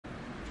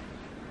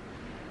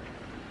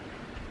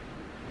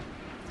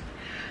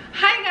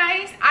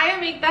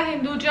I'm Ekta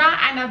Hinduja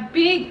and a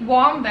big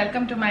warm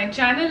welcome to my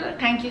channel.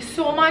 Thank you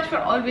so much for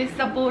always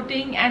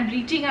supporting and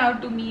reaching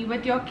out to me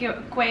with your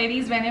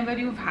queries whenever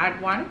you've had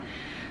one.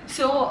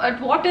 So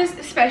what is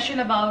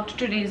special about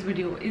today's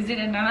video? Is it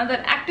another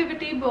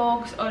activity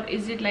box, or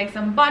is it like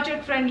some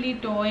budget friendly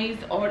toys,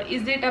 or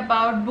is it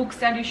about books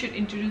that you should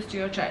introduce to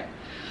your child?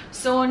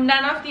 So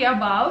none of the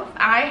above.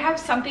 I have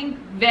something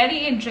very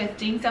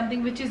interesting,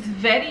 something which is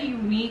very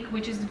unique,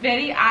 which is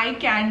very eye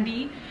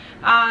candy.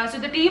 So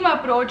the team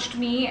approached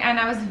me and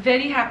I was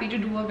very happy to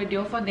do a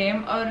video for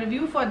them, a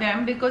review for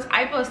them, because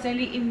I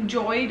personally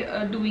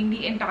enjoyed doing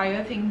the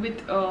entire thing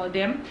with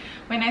them.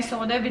 When I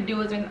saw their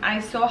videos, when I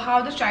saw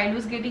how the child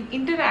was getting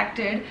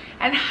interacted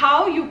and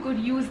how you could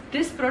use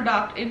this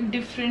product in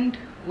different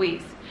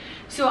ways.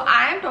 So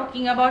I am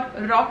talking about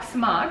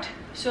RockSmart.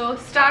 So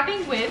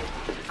starting with,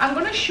 I'm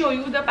going to show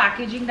you the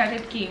packaging that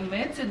it came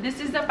with. So this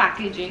is the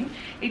packaging.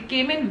 It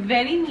came in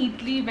very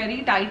neatly,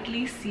 very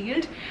tightly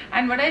sealed,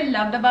 and what I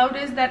loved about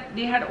is that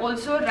they had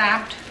also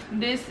wrapped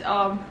this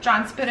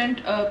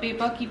transparent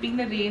paper, keeping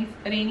the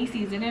rainy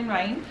season in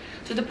mind,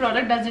 so the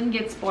product doesn't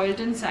get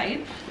spoiled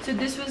inside. So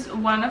this was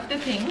one of the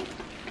things.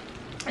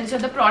 And so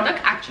the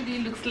product actually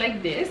looks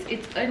like this.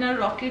 It's in a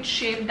rocket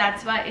shape,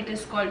 that's why it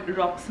is called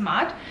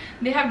RockSmart.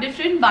 They have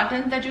different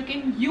buttons that you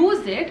can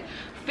use it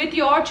with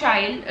your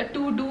child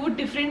to do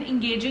different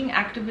engaging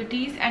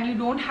activities, and you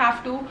don't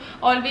have to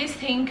always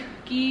think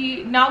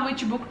ki now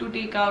which book to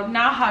take out,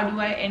 now how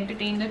do I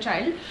entertain the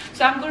child.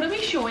 So I'm going to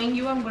be showing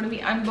you, I'm going to be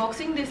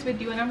unboxing this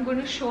with you, and I'm going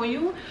to show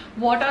you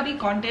what are the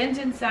contents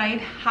inside,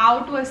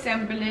 how to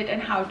assemble it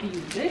and how to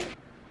use it.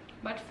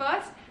 But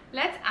first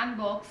let's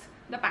unbox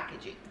the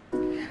packaging.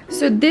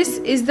 So this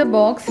is the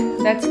box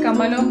that's come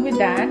along with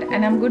that,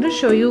 and I'm going to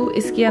show you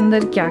iske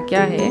andar kya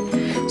kya hai.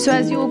 So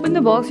as you open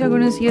the box, you're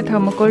going to see a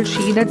thermocol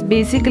sheet that's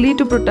basically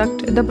to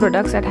protect the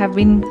products that have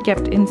been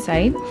kept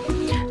inside.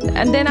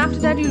 And then after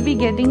that you'll be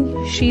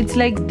getting sheets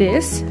like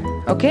this,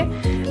 okay?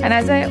 And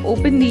as I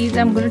open these,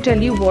 I'm going to tell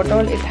you what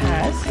all it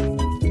has.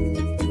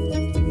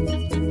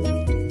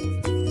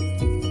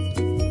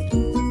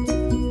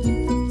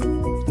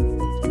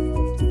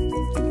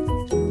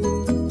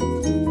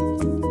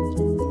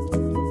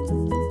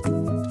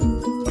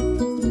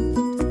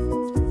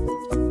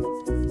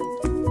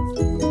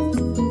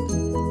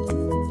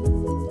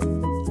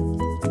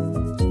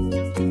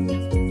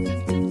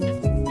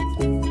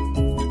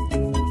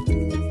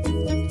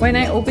 When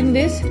I open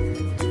this,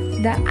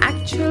 the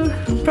actual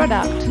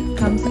product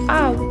comes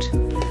out.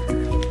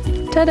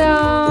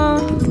 Ta-da!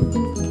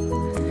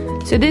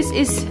 So this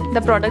is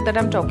the product that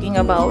I'm talking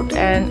about,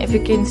 and if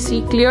you can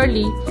see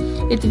clearly,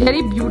 it's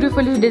very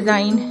beautifully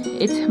designed.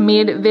 It's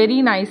made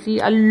very nicely.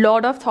 A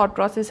lot of thought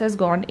process has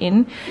gone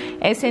in.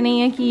 ऐसे नहीं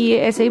है कि ये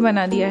ऐसे ही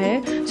बना दिया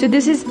है. So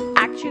this is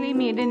actually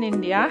made in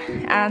India,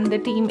 and the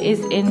team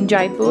is in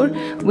Jaipur,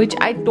 which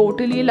I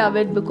totally love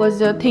it, because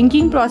the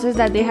thinking process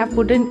that they have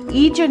put in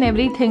each and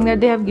everything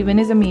that they have given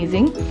is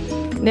amazing.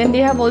 Then they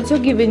have also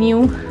given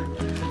you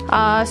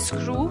a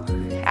screw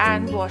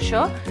and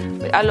washer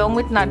along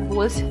with nut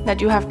bolts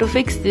that you have to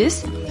fix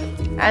this,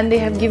 and they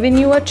have given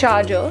you a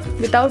charger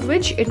without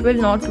which it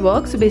will not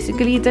work. So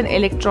basically it's an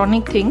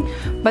electronic thing,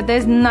 but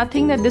there's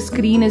nothing that the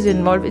screen is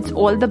involved. It's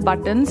all the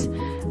buttons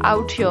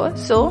out here.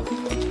 So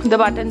the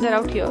buttons are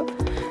out here.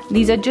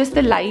 These are just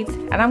the lights,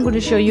 and I'm going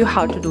to show you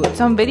how to do it.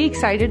 So I'm very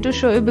excited to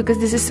show you, because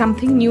this is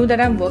something new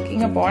that I'm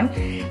working upon,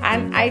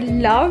 and I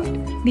loved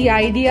the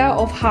idea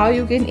of how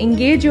you can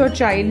engage your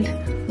child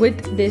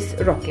with this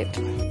rocket.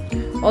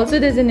 Also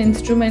there's an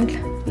instrument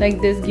like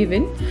this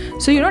given,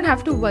 so you don't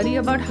have to worry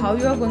about how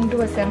you are going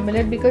to assemble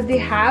it, because they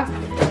have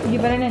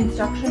given an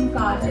instruction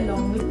card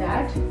along with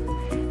that,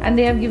 and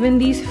they have given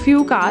these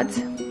few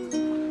cards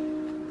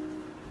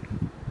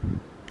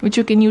which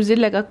you can use it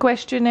like a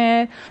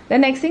questionnaire. The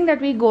next thing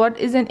that we got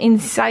is an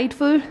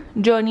insightful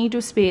journey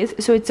to space.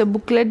 So it's a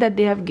booklet that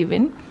they have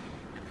given.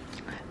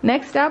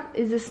 Next up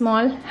is a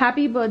small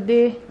happy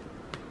birthday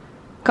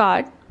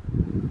card.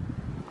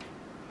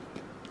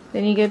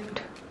 Then you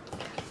get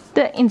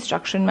the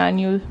instruction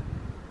manual.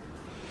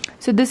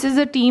 So this is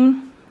the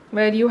team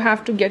where you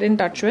have to get in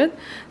touch with.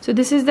 So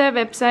this is their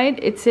website.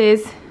 It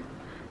says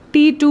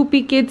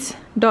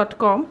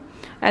t2pkids.com,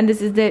 and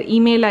this is their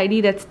email ID,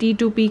 that's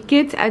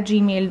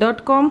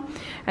t2pkids@gmail.com.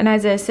 and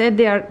as I said,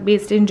 they are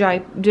based in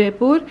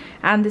Jaipur,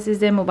 and this is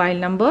their mobile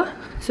number.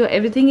 So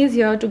everything is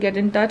here to get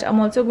in touch.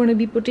 I'm also going to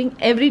be putting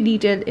every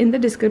detail in the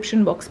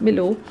description box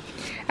below.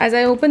 As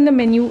I open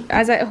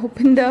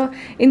the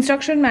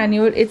instruction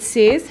manual, it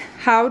says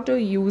how to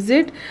use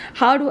it,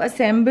 how to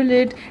assemble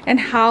it, and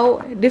how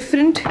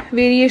different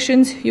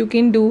variations you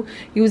can do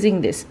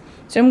using this.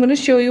 So I'm going to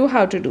show you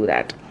how to do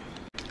that.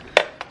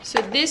 So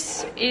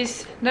this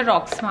is the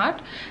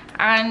RockSmart,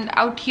 and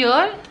out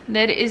here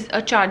there is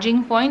a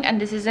charging point, and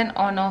this is an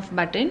on-off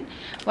button.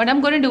 What I'm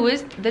going to do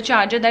is, the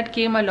charger that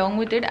came along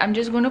with it, I'm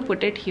just going to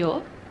put it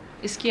here.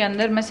 इसके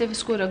अंदर मैं सिर्फ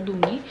इसको रख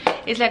दूंगी.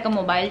 It's like a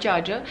mobile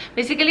charger.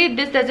 Basically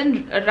this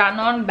doesn't run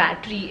on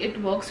battery,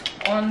 it works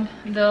on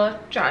the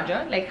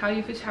charger. Like how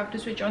if you have to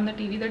switch on the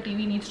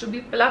TV needs to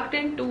be plugged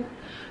in to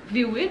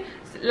view it.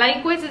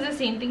 Likewise it's the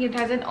same thing, it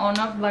has an on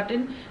off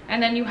button,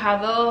 and then you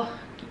have a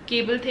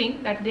cable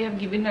thing that they have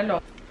given a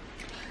lot.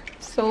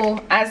 So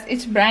as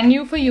it's brand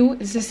new for you,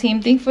 it's the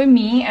same thing for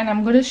me, and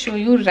I'm going to show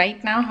you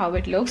right now how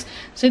it looks.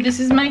 So this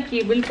is my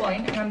cable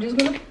point, and I'm just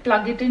going to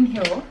plug it in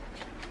here.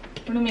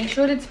 I'm going to make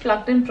sure it's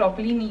plugged in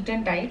properly, neat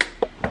and tight.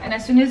 And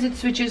as soon as it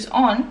switches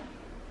on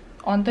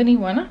to nahi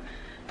hua na,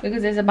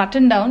 because there's a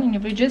button down, and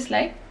you just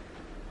like,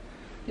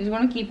 you're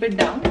going to keep it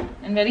down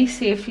and very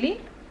safely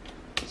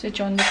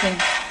switch on the thing.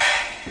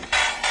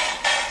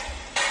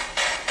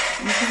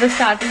 This is the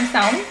starting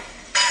sound.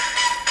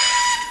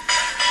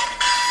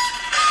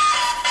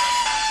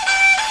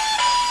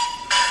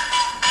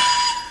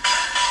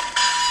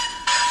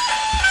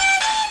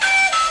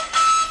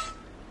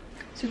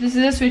 So this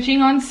is a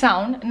switching on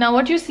sound. Now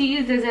what you see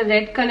is there's a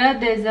red color,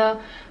 there's a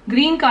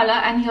green color,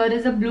 and here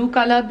is a blue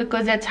color,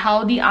 because that's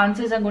how the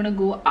answers are going to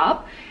go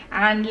up.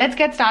 And let's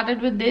get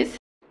started with this.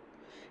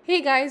 Hey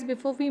guys,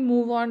 before we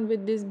move on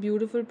with this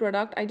beautiful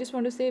product, I just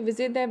want to say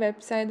visit their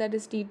website, that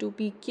is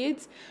T2P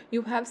Kids.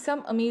 You have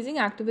some amazing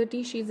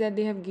activity sheets that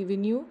they have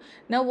given you.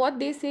 Now what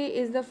they say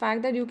is the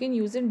fact that you can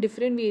use in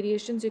different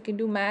variations. You can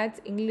do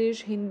maths,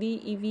 English,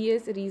 Hindi,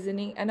 EVS,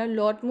 reasoning, and a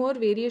lot more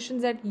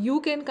variations that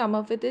you can come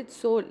up with it.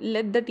 So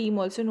let the team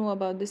also know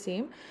about the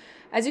same.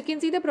 As you can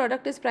see, the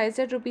product is priced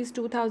at rupees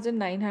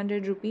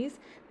 2,900 rupees.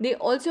 They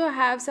also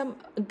have some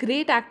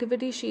great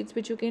activity sheets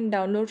which you can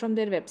download from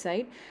their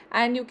website,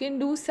 and you can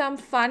do some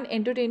fun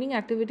entertaining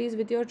activities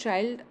with your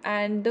child,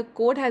 and the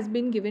code has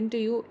been given to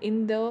you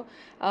in the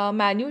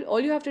manual. All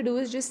you have to do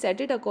is just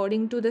set it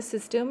according to the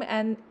system,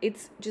 and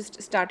it's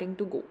just starting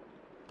to go.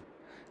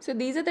 So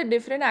these are the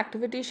different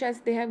activity sheets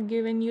they have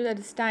given you, that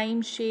is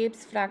time,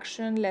 shapes,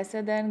 fraction,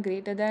 lesser than,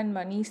 greater than,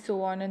 money,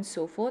 so on and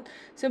so forth.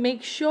 So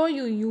make sure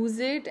you use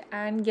it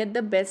and get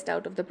the best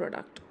out of the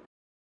product.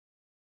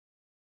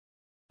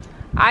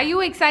 Are you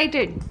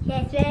excited?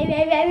 Yes, very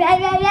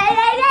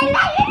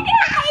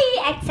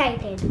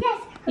excited.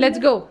 Yes. Let's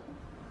go.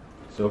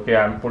 So okay,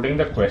 I'm putting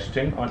the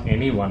question on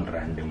any one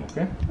random,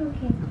 okay?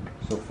 Okay.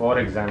 So for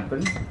example,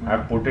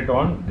 I've put it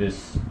on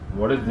this.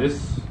 What is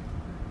this?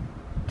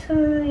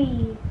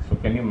 3. So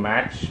can you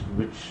match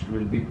which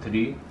will be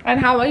 3? And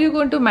how are you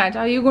going to match?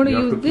 Are you going to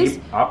use this?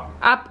 Up.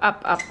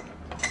 Up.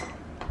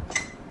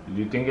 Do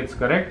you think it's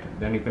correct?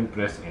 Then you can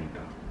press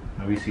enter.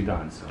 Now we see the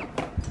answer.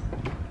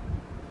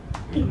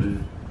 You will...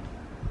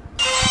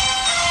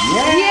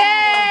 Yay!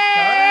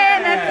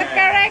 That's the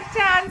correct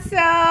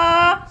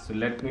answer. So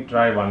let me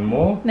try one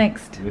more.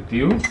 Next. With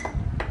you.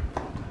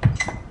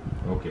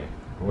 Okay.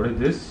 What is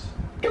this?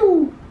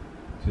 2.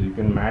 So you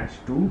can match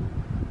 2.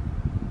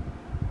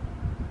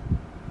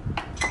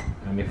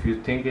 And if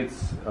you think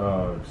it's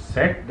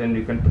set, then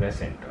you can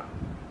press enter.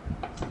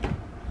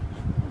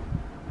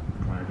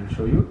 I will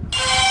show you.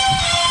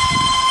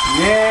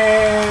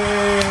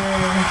 Yay!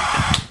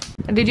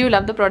 Did you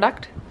love the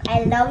product?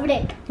 I loved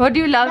it. What do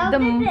you love the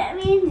most?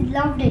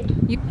 Loved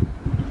it.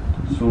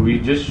 So we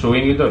just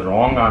showing you the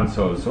wrong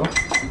answer also.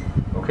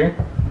 Okay.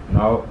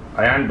 Now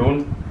Ayan,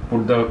 don't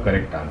put the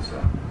correct answer.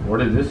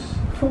 What is this?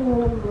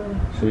 4.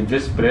 So you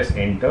just press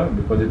enter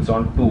because it's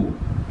on 2.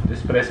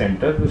 Just press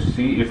enter to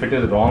see if it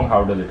is wrong.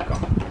 How does it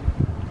come?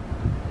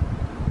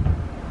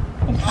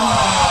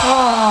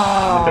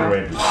 Oh. With a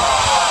red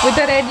light. With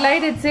a red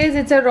light, it says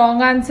it's a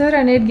wrong answer,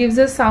 and it gives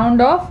a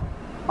sound of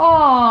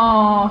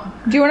oh.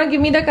 Do you want to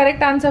give me the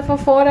correct answer for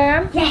 4,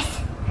 Ayan?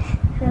 Yes.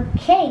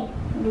 Okay.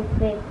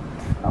 Look it.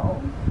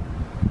 Oh.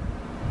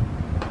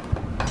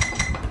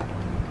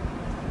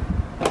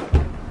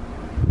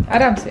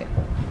 Aram se.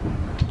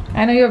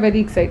 I know you're very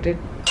excited.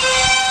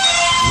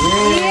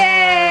 Yay!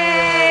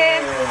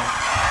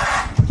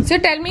 So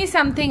tell me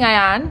something,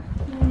 Ayan.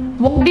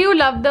 What do you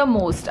love the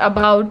most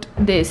about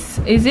this?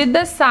 Is it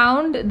the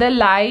sound, the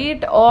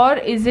light, or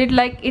is it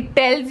like it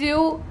tells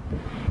you,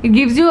 it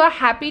gives you a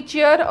happy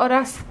cheer or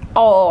a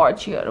oh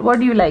cheer? What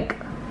do you like?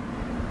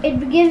 It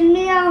gives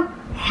me a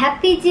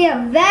happy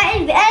cheer.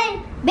 Very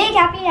big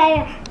happy.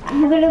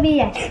 I'm gonna be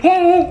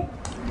there.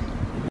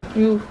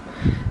 You.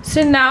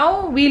 So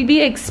now we'll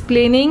be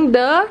explaining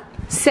the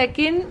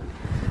second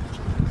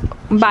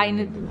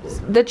binary,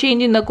 the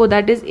change in the code,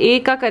 that is A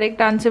ka correct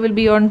answer will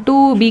be on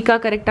 2, B ka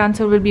correct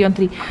answer will be on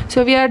 3.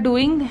 So we are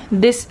doing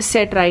this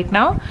set right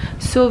now.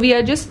 So we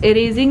are just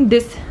erasing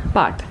this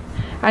part,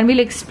 and we'll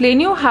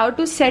explain you how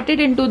to set it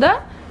into the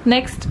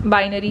next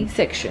binary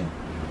section.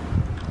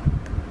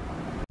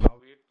 Now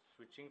we are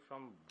switching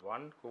from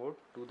one code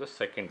to the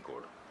second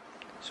code.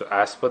 So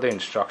as per the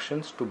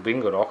instructions, to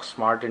bring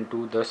RockSmart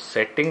into the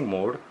setting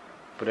mode,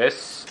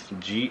 press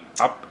G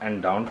up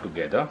and down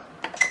together.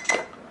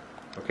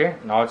 Okay,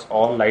 now it's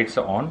all lights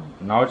are on.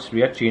 Now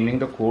we are changing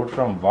the code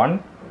from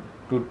 1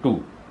 to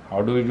 2.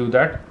 How do we do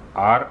that?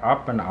 R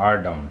up and R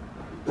down.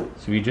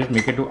 So we just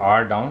make it to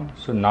R down.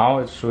 So now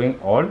it's showing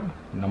all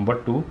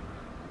number 2,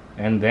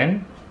 and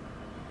then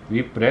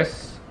we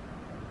press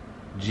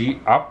G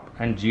up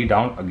and G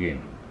down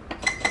again.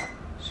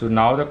 So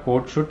now the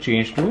code should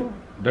change to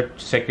the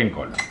second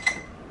column.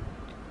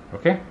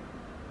 Okay.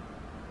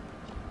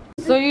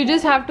 So you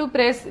just have to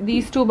press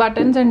these two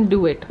buttons and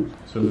do it.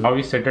 So now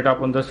we set it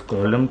up on this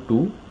column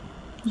 2.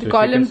 The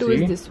column 2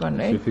 is this one,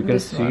 right? So if you can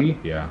see,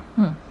 yeah.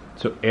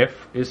 So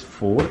F is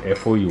 4,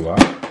 F-O-U-R.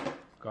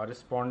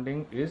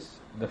 Corresponding is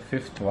the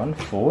fifth one,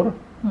 4.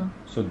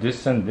 So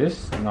this and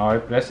this. Now I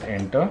press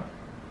enter.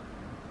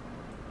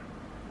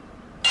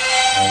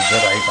 And the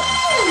right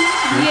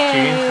answer. You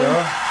change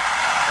the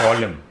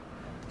column.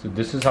 So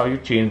this is how you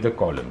change the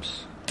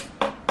columns.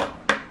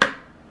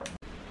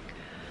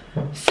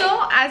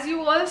 So as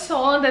you all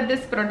saw that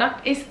this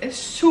product is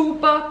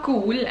super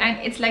cool and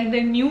it's like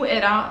the new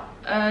era,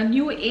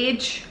 new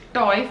age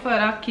toy for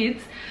our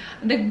kids.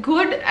 The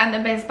good and the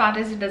best part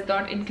is it does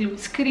not include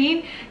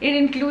screen, it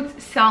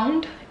includes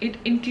sound, it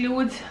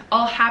includes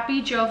a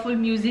happy cheerful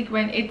music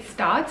when it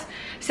starts.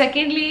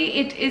 Secondly,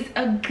 it is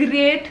a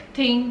great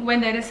thing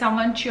when there is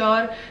someone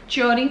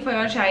cheering for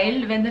your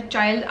child. When the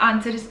child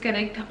answer is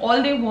correct,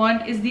 all they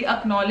want is the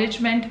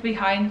acknowledgement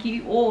behind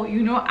ki, oh,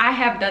 you know, I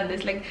have done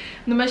this, like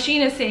the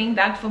machine is saying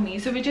that for me,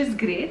 so which is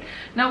great.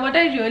 Now what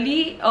I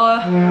really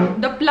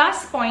the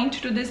plus point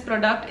to this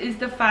product is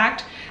the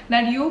fact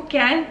that you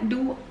can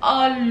do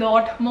a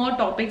lot more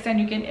topics than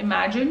you can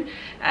imagine.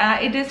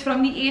 It is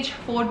from the age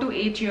 4 to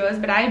 8 years,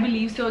 but I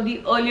believe so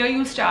the earlier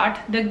you start,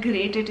 the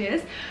great it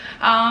is.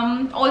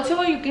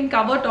 Also you can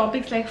cover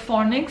topics like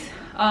phonics,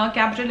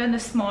 capital and the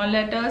small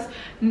letters,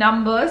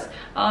 numbers.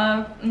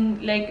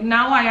 Like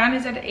now Ayan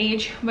is at an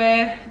age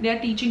where they are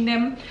teaching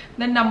them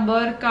the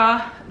number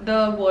ka,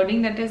 the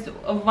wording, that is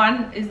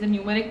 1 is the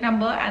numeric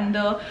number and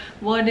the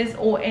word is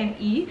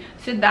O-N-E.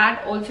 So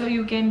that also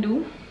you can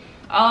do.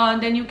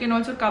 Then you can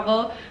also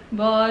cover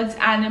birds,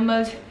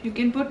 animals. You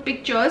can put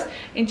pictures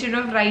instead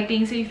of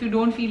writing. So if you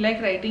don't feel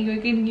like writing, you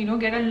can, you know,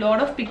 get a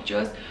lot of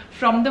pictures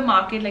from the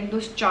market, like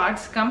those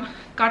charts. Come,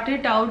 cut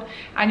it out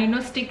and, you know,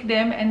 stick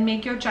them and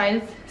make your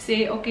child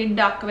say, okay,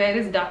 duck, where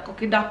is duck?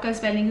 Okay, duck ka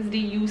spelling is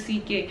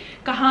D-U-C-K.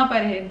 Kahan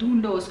par hai?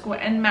 Dhoondho usko,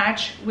 and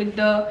match with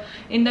the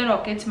in the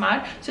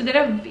RockSmart. So there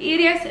are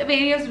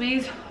various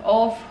ways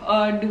of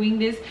doing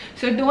this.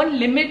 So don't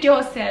limit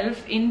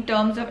yourself in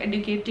terms of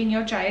educating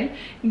your child.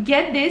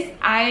 Get this,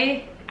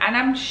 and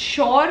I'm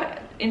sure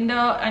in the,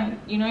 and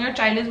you know, your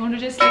child is going to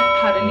just like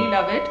thoroughly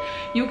love it.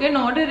 You can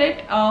order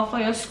it for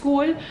your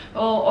school,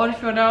 or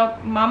if you're a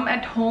mom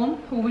at home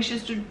who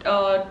wishes to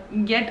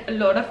get a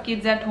lot of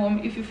kids at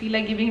home, if you feel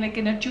like giving like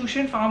in a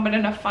tuition form but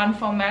in a fun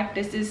format,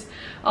 this is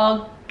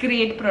a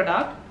great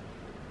product.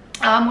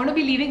 I'm going to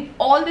be leaving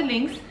all the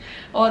links,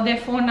 or their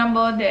phone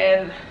number,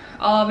 their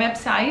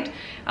website,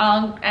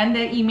 and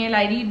their email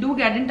ID. Do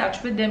get in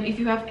touch with them if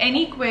you have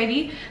any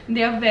query.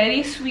 They are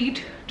very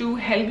sweet to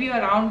help you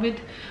around with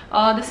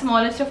the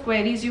smallest of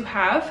queries you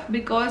have,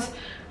 because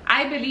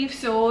I believe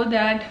so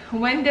that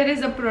when there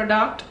is a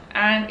product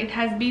and it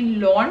has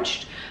been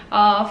launched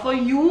for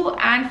you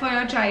and for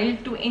your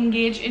child to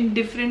engage in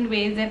different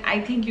ways, then I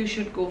think you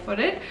should go for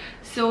it.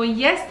 So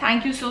yes,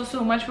 thank you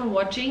so much for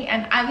watching,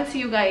 and I will see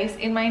you guys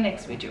in my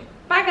next video.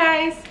 Bye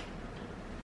guys.